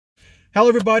Hello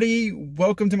everybody,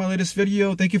 welcome to my latest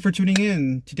video. Thank you for tuning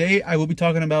in. Today I will be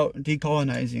talking about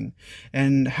decolonizing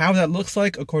and how that looks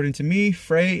like according to me,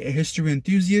 Frey, a history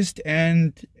enthusiast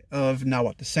and of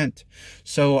Nahuatl descent.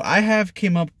 So I have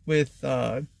came up with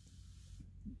the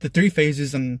three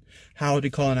phases on how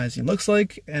decolonizing looks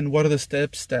like and what are the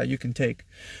steps that you can take.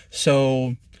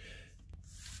 So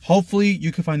hopefully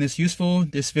you can find this useful.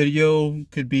 This video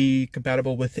could be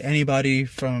compatible with anybody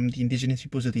from the indigenous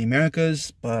peoples of the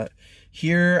Americas, but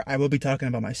here I will be talking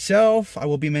about myself.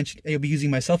 I'll be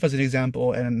using myself as an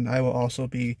example, and I will also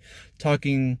be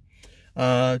talking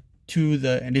to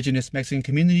the indigenous Mexican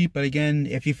community. But again,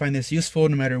 if you find this useful,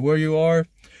 no matter where you are,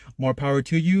 more power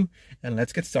to you, and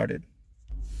let's get started.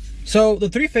 So the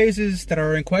three phases that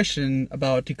are in question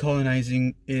about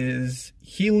decolonizing is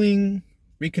healing,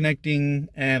 reconnecting,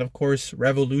 and of course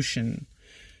revolution.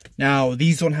 Now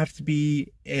these don't have to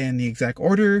be in the exact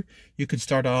order. You could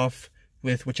start off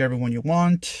with whichever one you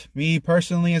want. Me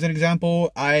personally, as an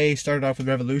example, I started off with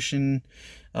revolution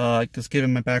because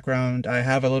given my background, I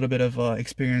have a little bit of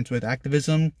experience with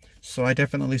activism, so I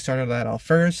definitely started that off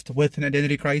first with an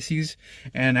identity crisis,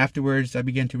 and afterwards I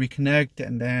began to reconnect,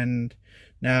 and then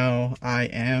now I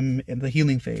am in the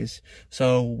healing phase.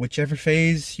 So whichever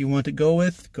phase you want to go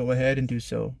with, go ahead and do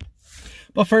so.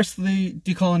 But firstly,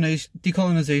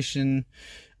 decolonization,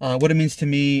 what it means to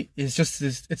me is just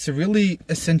this: it's a really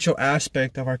essential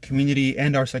aspect of our community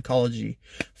and our psychology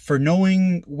for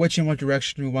knowing which and what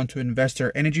direction we want to invest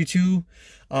our energy to,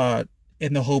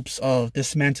 in the hopes of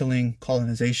dismantling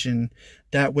colonization.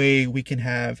 That way we can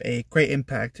have a great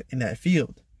impact in that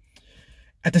field.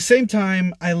 At the same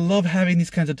time, I love having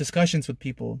these kinds of discussions with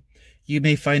people. You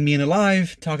may find me in a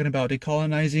live talking about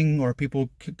decolonizing, or people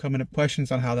coming up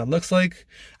questions on how that looks like.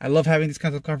 I love having these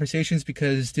kinds of conversations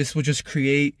because this will just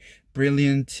create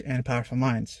brilliant and powerful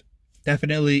minds.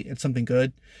 Definitely, it's something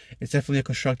good. It's definitely a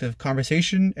constructive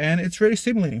conversation, and it's really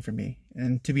stimulating for me,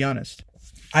 and to be honest.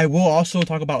 I will also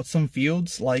talk about some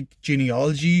fields like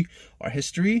genealogy or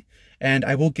history, and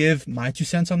I will give my 2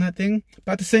 cents on that thing.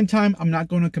 But at the same time, I'm not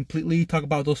going to completely talk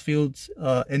about those fields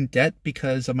in depth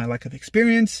because of my lack of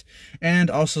experience and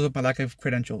also my lack of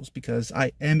credentials, because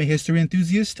I am a history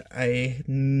enthusiast. I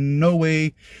no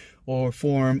way or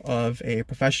form of a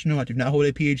professional. I do not hold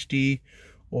a PhD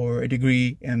or a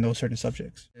degree in those certain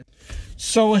subjects.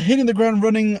 So hitting the ground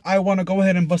running, I want to go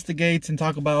ahead and bust the gates and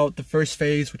talk about the first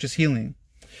phase, which is healing.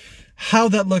 How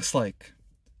that looks like.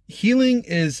 Healing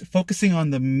is focusing on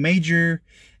the major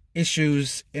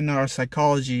issues in our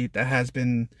psychology that has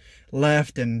been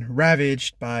left and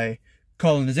ravaged by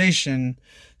colonization,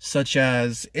 such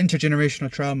as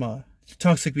intergenerational trauma,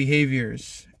 toxic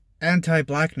behaviors,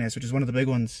 anti-blackness, which is one of the big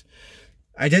ones,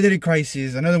 identity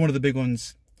crises, another one of the big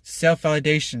ones,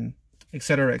 self-validation,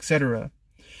 etc., etc.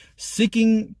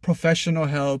 Seeking professional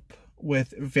help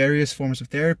with various forms of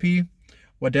therapy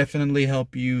will definitely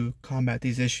help you combat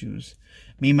these issues.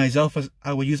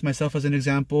 I will use myself as an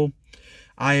example.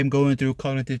 I am going through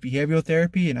cognitive behavioral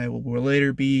therapy, and I will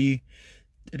later be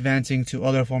advancing to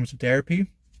other forms of therapy.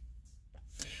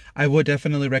 I would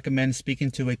definitely recommend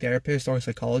speaking to a therapist or a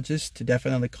psychologist to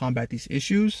definitely combat these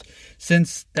issues,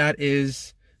 since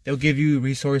they'll give you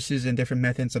resources and different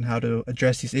methods on how to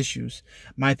address these issues.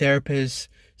 My therapist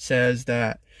says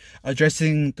that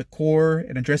addressing the core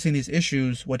and addressing these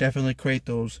issues will definitely create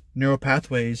those neural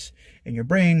pathways in your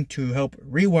brain to help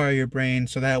rewire your brain,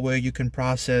 so that way you can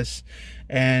process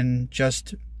and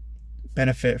just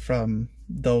benefit from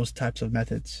those types of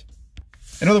methods.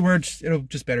 In other words, it'll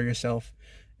just better yourself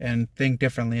and think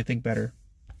differently and think better.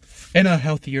 In a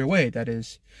healthier way, that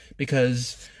is.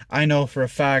 Because I know for a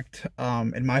fact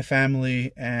in my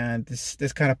family, and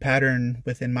this kind of pattern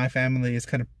within my family is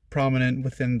kind of prominent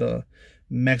within the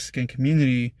Mexican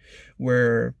community,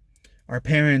 where our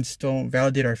parents don't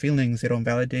validate our feelings, they don't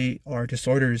validate our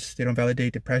disorders, they don't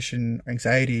validate depression,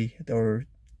 anxiety. Or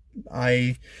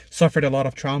I suffered a lot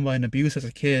of trauma and abuse as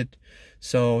a kid,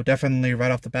 so definitely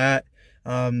right off the bat,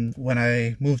 when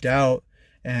I moved out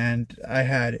and I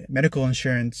had medical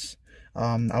insurance,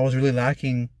 I was really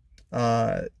lacking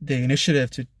the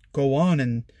initiative to go on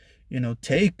and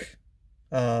take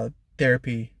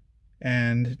therapy.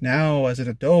 And now as an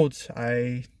adult,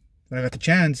 when I got the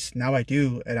chance, now I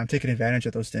do, and I'm taking advantage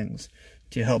of those things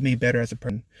to help me better as a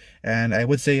person. And I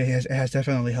would say it has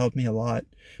definitely helped me a lot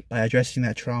by addressing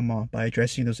that trauma, by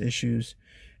addressing those issues,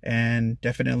 and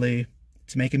definitely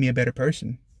it's making me a better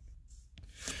person.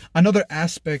 Another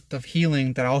aspect of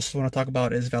healing that I also want to talk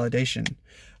about is validation.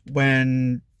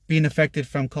 When being affected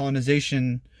from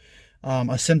colonization,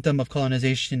 a symptom of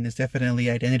colonization is definitely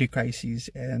identity crises,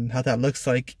 and how that looks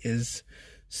like is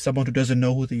someone who doesn't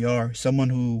know who they are, someone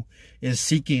who is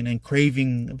seeking and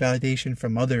craving validation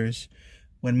from others,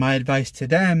 when my advice to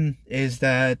them is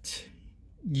that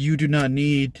you do not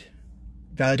need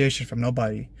validation from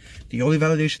nobody. The only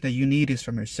validation that you need is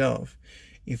from yourself.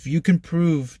 If you can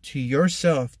prove to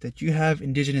yourself that you have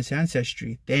indigenous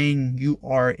ancestry, then you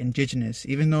are indigenous.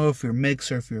 Even though if you're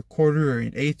mixed, or if you're a quarter or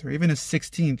an eighth or even a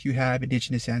 16th, you have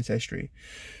indigenous ancestry.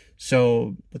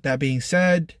 So with that being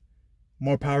said,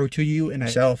 more power to you and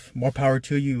yourself, more power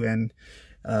to you. And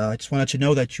I just want to let you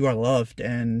know that you are loved.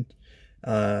 And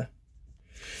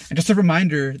just a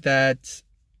reminder that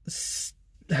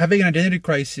having an identity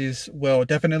crisis will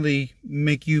definitely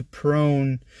make you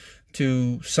prone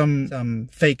to some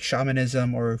fake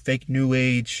shamanism or fake new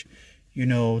age,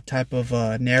 type of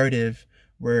narrative,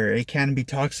 where it can be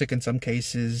toxic in some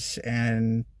cases,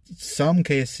 and some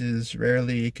cases,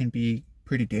 rarely, it can be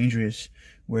pretty dangerous,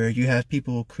 where you have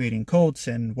people creating cults.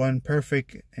 And one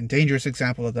perfect and dangerous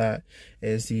example of that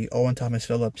is the Owen Thomas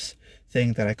Phillips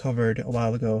thing that I covered a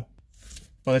while ago.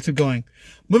 But let's keep going.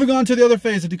 Moving on to the other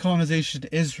phase of decolonization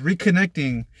is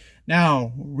reconnecting.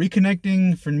 Now,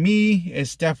 reconnecting for me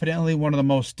is definitely one of the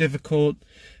most difficult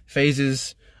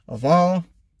phases of all.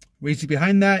 Reason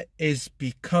behind that is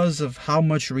because of how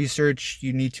much research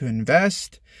you need to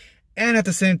invest, and at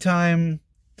the same time,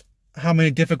 how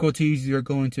many difficulties you're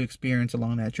going to experience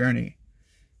along that journey.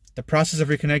 The process of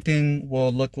reconnecting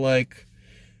will look like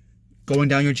going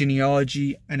down your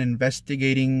genealogy and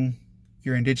investigating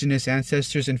your indigenous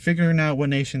ancestors and figuring out what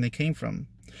nation they came from.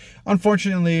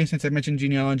 Unfortunately, since I mentioned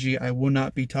genealogy, I will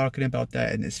not be talking about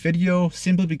that in this video,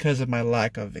 simply because of my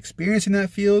lack of experience in that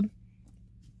field.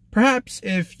 Perhaps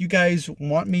if you guys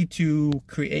want me to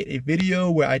create a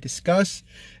video where I discuss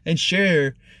and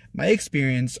share my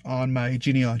experience on my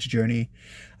genealogy journey,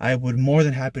 I would more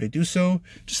than happy to do so.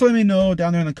 Just let me know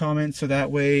down there in the comments, so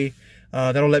that way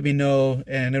that'll let me know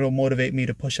and it'll motivate me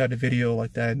to push out a video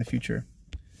like that in the future.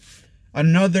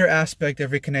 Another aspect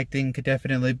of reconnecting could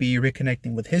definitely be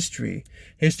reconnecting with history.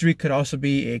 History could also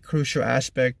be a crucial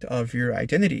aspect of your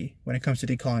identity when it comes to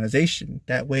decolonization.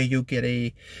 That way you'll get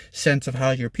a sense of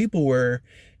how your people were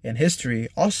in history.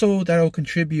 Also, that'll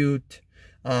contribute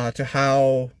to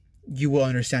how you will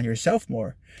understand yourself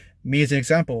more. Me as an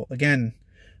example, again,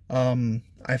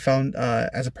 I found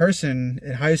as a person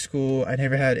in high school, I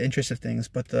never had interest of things,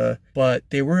 but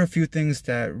there were a few things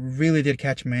that really did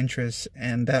catch my interest,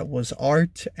 and that was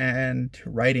art and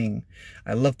writing.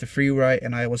 I loved to free write,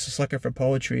 and I was a sucker for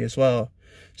poetry as well.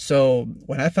 So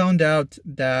when I found out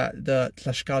that the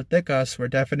Tlaxcaltecas were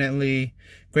definitely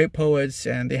great poets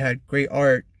and they had great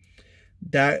art,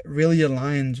 that really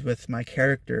aligns with my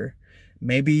character.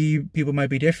 Maybe people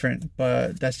might be different,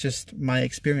 but that's just my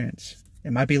experience.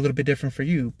 It might be a little bit different for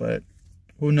you, but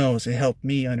who knows? It helped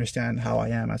me understand how I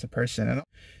am as a person.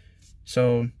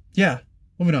 So yeah,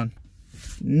 moving on.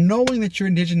 Knowing that you're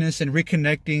indigenous and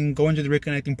reconnecting, going through the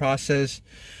reconnecting process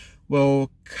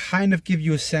will kind of give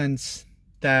you a sense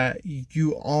that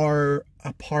you are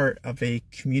a part of a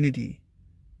community.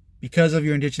 Because of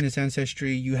your indigenous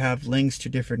ancestry, you have links to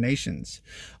different nations.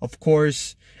 Of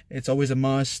course, it's always a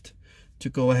must to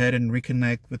go ahead and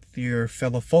reconnect with your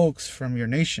fellow folks from your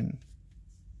nation.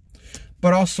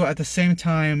 But also at the same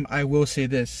time, I will say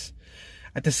this.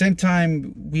 At the same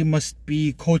time, we must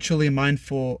be culturally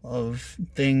mindful of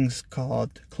things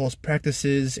called close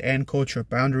practices and cultural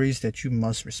boundaries that you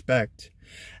must respect.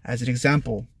 As an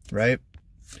example, right?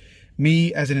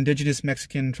 Me, as an indigenous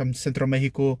Mexican from Central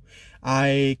Mexico,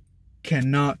 I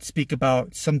cannot speak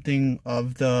about something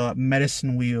of the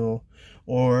medicine wheel,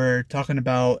 or talking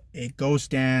about a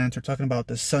ghost dance, or talking about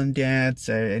the sun dance,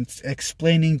 and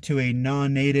explaining to a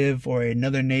non-native or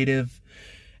another native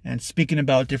and speaking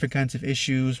about different kinds of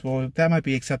issues. Well, that might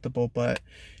be acceptable, but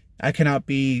I cannot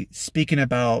be speaking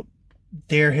about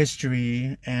their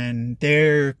history and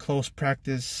their close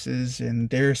practices and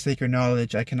their sacred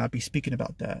knowledge. I cannot be speaking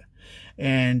about that.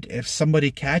 And if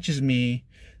somebody catches me,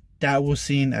 that will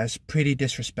seem as pretty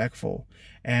disrespectful.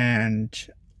 And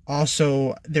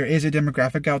also, there is a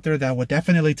demographic out there that will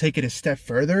definitely take it a step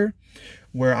further,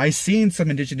 where I've seen some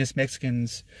indigenous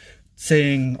Mexicans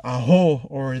saying aho,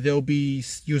 or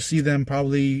you'll see them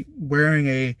probably wearing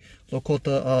a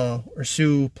Lakota or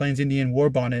Sioux Plains Indian war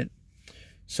bonnet.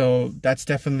 So that's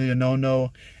definitely a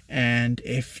no-no. And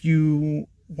if you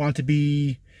want to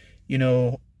be,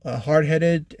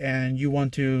 hard-headed and you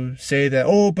want to say that,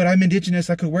 oh, but I'm indigenous,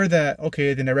 I could wear that,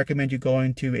 okay, then I recommend you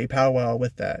going to a powwow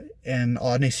with that and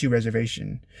on a Sioux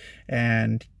reservation,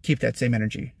 and keep that same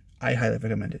energy. I highly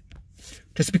recommend it.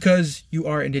 Just because you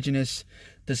are indigenous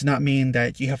does not mean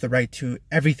that you have the right to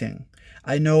everything.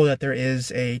 I know that there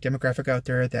is a demographic out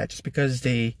there that just because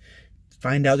they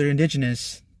find out they're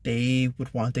indigenous, they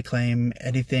would want to claim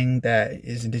anything that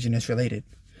is indigenous related.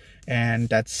 And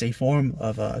that's a form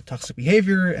of toxic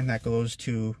behavior, and that goes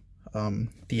to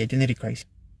the identity crisis.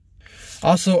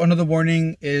 Also, another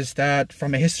warning is that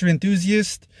from a history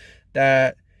enthusiast,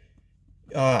 that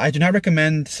I do not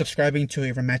recommend subscribing to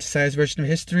a romanticized version of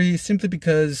history, simply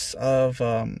because of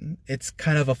it's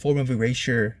kind of a form of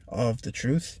erasure of the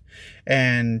truth.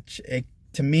 And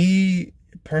to me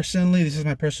personally, this is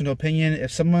my personal opinion,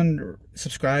 if someone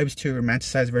subscribes to a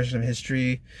romanticized version of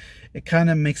history, it kind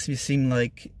of makes me seem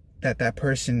like that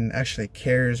person actually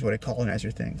cares what a colonizer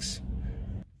thinks.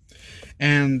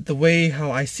 And the way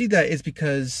how I see that is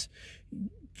because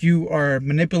you are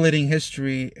manipulating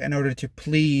history in order to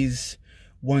please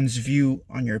one's view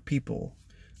on your people.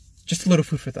 Just a little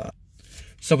food for thought.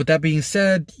 So with that being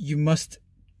said, you must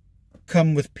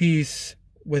come with peace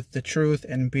with the truth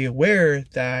and be aware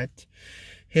that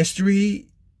history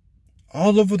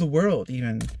all over the world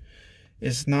even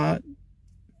is not,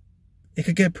 it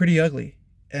could get pretty ugly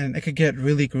and it could get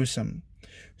really gruesome.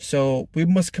 So we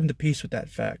must come to peace with that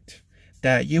fact,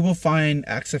 that you will find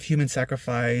acts of human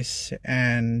sacrifice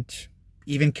and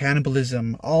even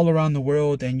cannibalism all around the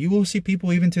world, and you will see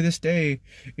people even to this day,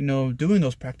 doing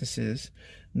those practices.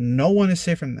 No one is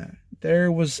safe from that.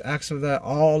 There was acts of that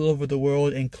all over the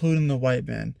world, including the white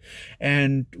man.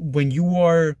 And when you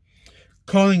are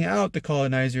calling out the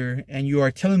colonizer and you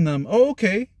are telling them, oh,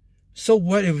 okay, so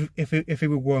what if we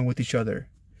were warring with each other?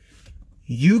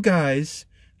 You guys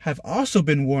have also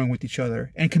been warring with each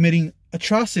other and committing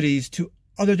atrocities to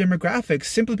other demographics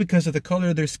simply because of the color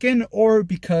of their skin or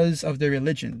because of their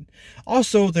religion.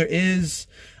 Also, there is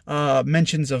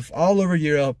mentions of all over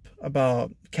Europe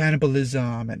about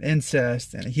cannibalism and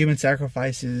incest and human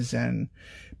sacrifices, and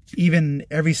even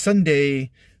every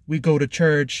Sunday we go to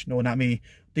church. No, not me.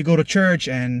 They go to church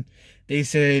and they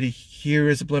said, here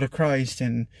is the blood of Christ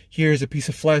and here is a piece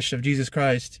of flesh of Jesus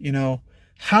Christ.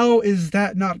 How is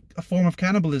that not a form of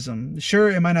cannibalism? Sure,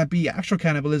 it might not be actual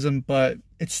cannibalism, but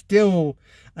it's still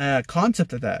a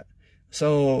concept of that.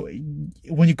 So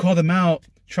when you call them out,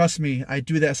 trust me, I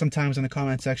do that sometimes in the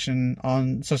comment section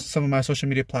on some of my social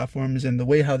media platforms, and the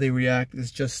way how they react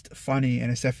is just funny,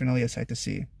 and it's definitely a sight to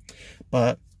see.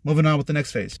 But moving on with the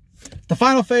next phase. The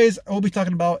final phase I will be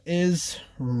talking about is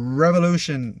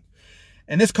revolution.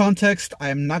 In this context, I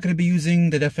am not going to be using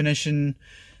the definition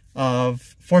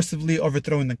of forcibly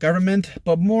overthrowing the government,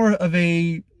 but more of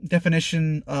a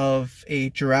definition of a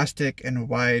drastic and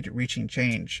wide-reaching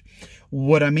change.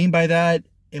 What I mean by that,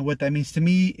 and what that means to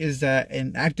me, is that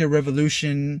an active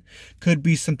revolution could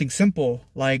be something simple,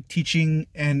 like teaching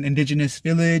an indigenous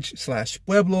village /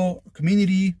 pueblo or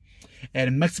community, and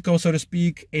in Mexico, so to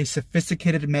speak, a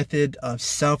sophisticated method of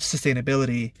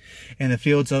self-sustainability in the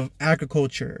fields of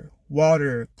agriculture,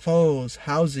 water, clothes,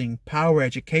 housing, power,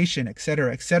 education,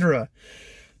 etc., etc.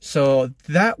 So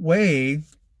that way,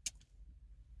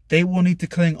 they will need to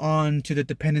cling on to the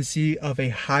dependency of a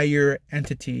higher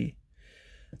entity.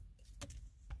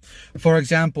 For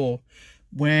example,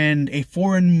 when a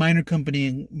foreign miner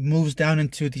company moves down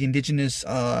into the indigenous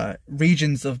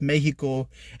regions of Mexico,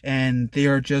 and they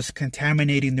are just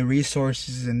contaminating the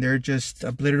resources and they're just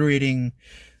obliterating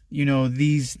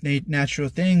these natural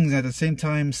things. At the same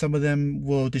time, some of them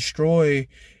will destroy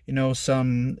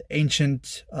some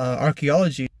ancient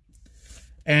archaeology.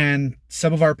 And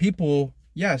some of our people,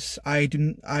 yes, I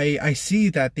see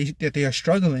that they are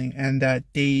struggling and that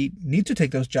they need to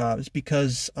take those jobs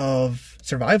because of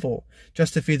survival,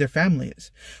 just to feed their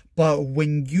families. But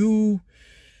when you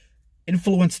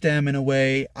influence them in a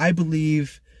way, I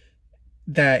believe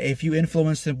that if you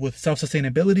influence them with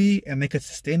self-sustainability and they could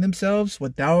sustain themselves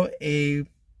without a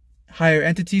higher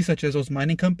entity such as those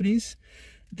mining companies,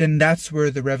 then that's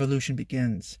where the revolution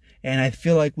begins. And I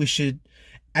feel like we should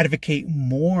advocate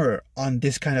more on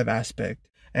this kind of aspect.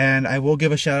 And I will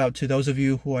give a shout out to those of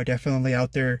you who are definitely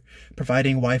out there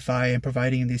providing Wi-Fi and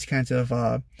providing these kinds of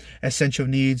essential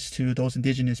needs to those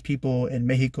indigenous people in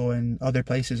Mexico and other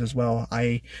places as well.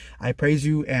 I praise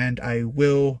you, and I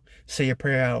will say a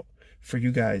prayer out for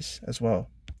you guys as well.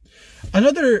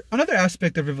 Another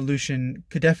aspect of revolution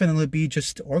could definitely be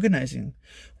just organizing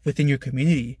within your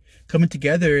community, coming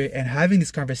together and having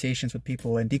these conversations with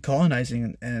people, and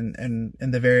decolonizing and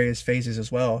the various phases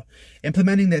as well.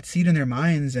 Implementing that seed in their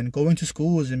minds and going to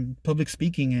schools and public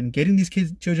speaking and getting these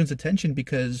children's attention,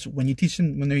 because when you teach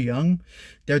them when they're young,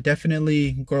 they'll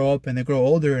definitely grow up and they grow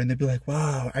older and they'll be like,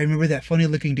 wow, I remember that funny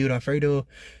looking dude Alfredo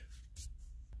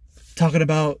talking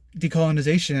about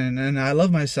decolonization, and I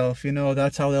love myself.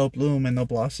 That's how they'll bloom and they'll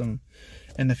blossom.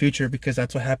 in the future, because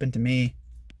that's what happened to me.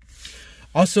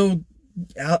 Also,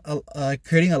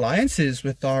 creating alliances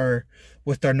with our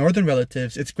northern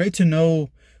relatives. It's great to know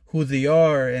who they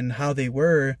are and how they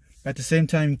were, but at the same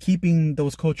time keeping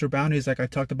those cultural boundaries like I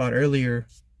talked about earlier.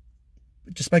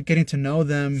 Just by getting to know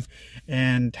them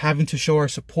and having to show our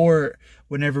support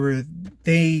whenever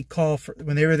they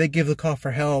give the call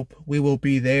for help, we will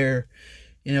be there.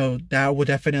 You know, that will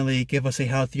definitely give us a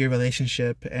healthier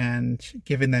relationship, and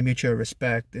giving that mutual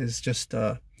respect is just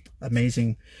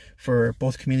amazing for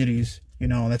both communities. You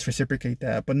know, let's reciprocate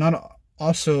that. But not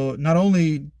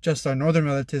only just our northern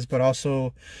relatives, but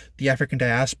also the African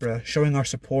diaspora, showing our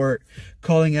support,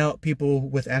 calling out people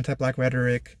with anti-Black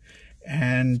rhetoric,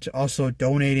 and also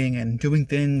donating and doing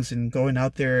things and going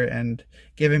out there and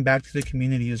giving back to the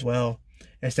community as well.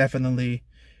 It's definitely,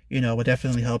 will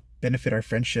definitely help benefit our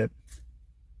friendship.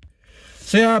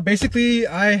 So yeah, basically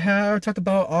I have talked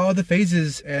about all the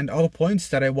phases and all the points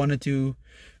that I wanted to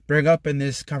bring up in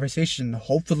this conversation.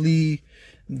 Hopefully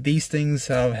these things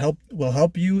will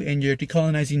help you in your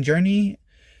decolonizing journey.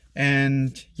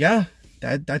 And yeah,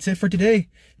 that's it for today.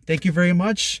 Thank you very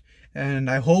much. And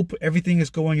I hope everything is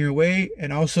going your way.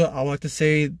 And also, I want to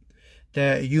say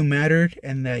that you mattered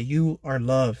and that you are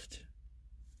loved.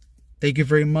 Thank you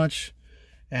very much,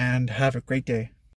 and have a great day.